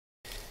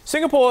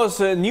Singapore's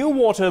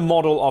NEWater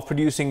model of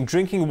producing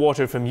drinking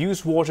water from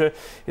used water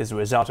is the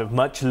result of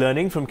much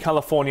learning from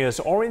California's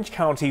Orange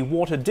County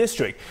Water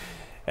District.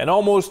 And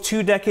almost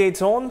 2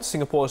 decades on,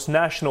 Singapore's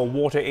National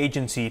Water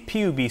Agency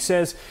PUB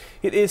says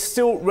it is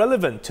still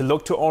relevant to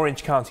look to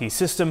Orange County's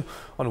system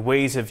on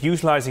ways of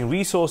utilizing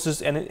resources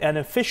in an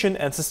efficient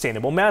and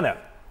sustainable manner.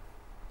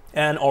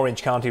 And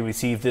Orange County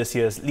received this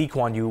year's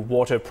Kuan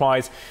Water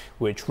Prize,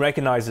 which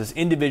recognizes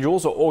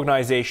individuals or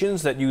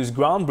organizations that use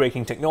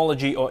groundbreaking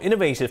technology or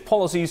innovative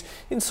policies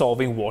in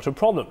solving water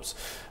problems.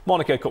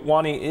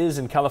 Kuan is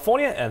in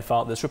California and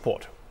filed this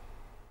report.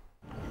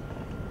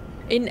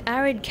 In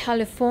arid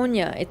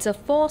California, it's a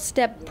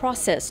 4-step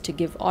process to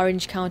give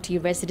Orange County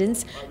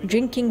residents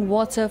drinking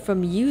water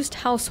from used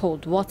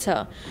household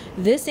water.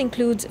 This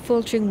includes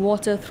filtering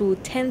water through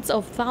tens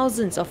of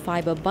thousands of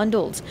fiber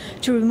bundles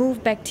to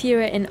remove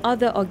bacteria and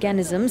other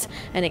organisms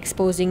and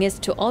exposing it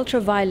to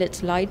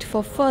ultraviolet light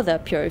for further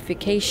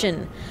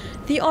purification.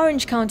 The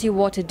Orange County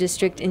Water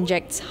District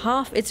injects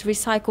half its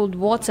recycled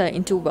water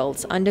into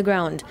wells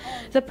underground.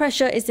 The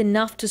pressure is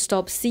enough to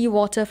stop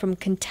seawater from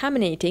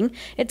contaminating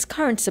its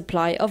current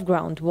supply of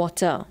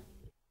groundwater.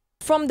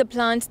 From the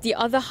plant, the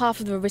other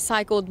half of the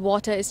recycled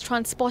water is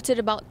transported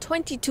about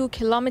 22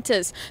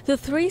 kilometers to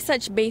 3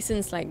 such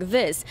basins like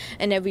this,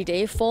 and every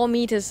day 4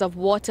 meters of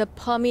water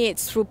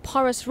permeates through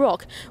porous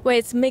rock where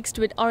it's mixed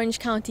with Orange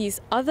County's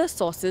other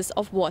sources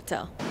of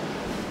water.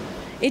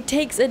 It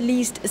takes at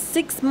least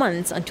 6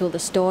 months until the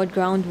stored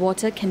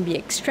groundwater can be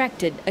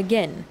extracted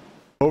again.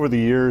 Over the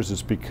years,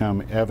 it's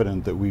become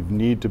evident that we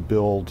need to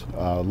build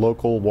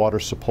local water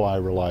supply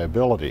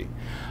reliability.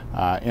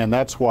 And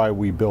that's why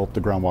we built the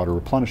groundwater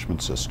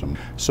replenishment system,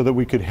 so that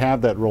we could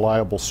have that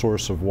reliable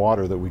source of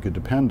water that we could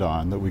depend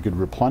on, that we could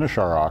replenish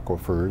our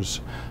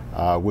aquifers,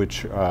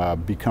 which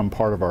become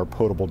part of our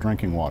potable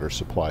drinking water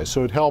supply.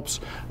 So it helps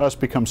us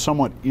become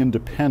somewhat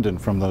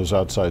independent from those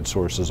outside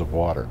sources of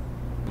water.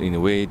 In a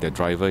way, the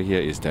driver here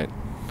is that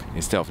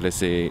instead of, let's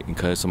say,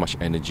 incur so much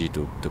energy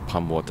to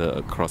pump water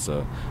across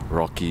the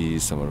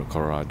Rockies or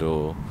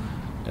Colorado,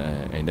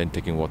 and then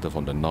taking water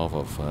from the north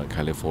of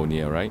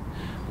California, right,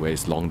 where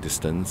it's long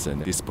distance.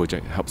 And this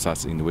project helps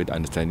us in a way,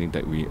 understanding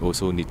that we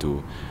also need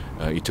to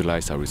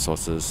utilize our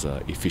resources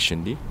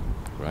efficiently,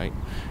 right,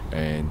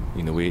 and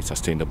in a way,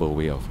 sustainable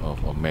way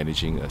of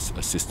managing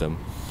a system,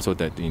 so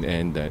that in the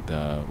end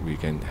that we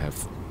can have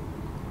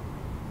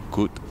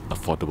good,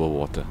 affordable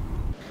water.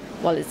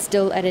 While it's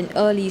still at an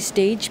early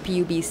stage,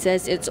 PUB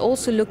says it's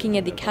also looking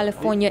at the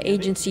California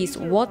agency's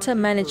water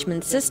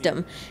management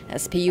system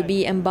as PUB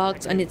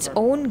embarks on its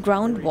own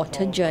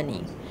groundwater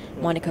journey.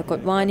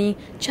 Kuan,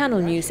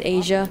 Channel News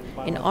Asia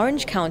in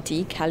Orange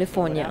County,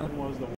 California.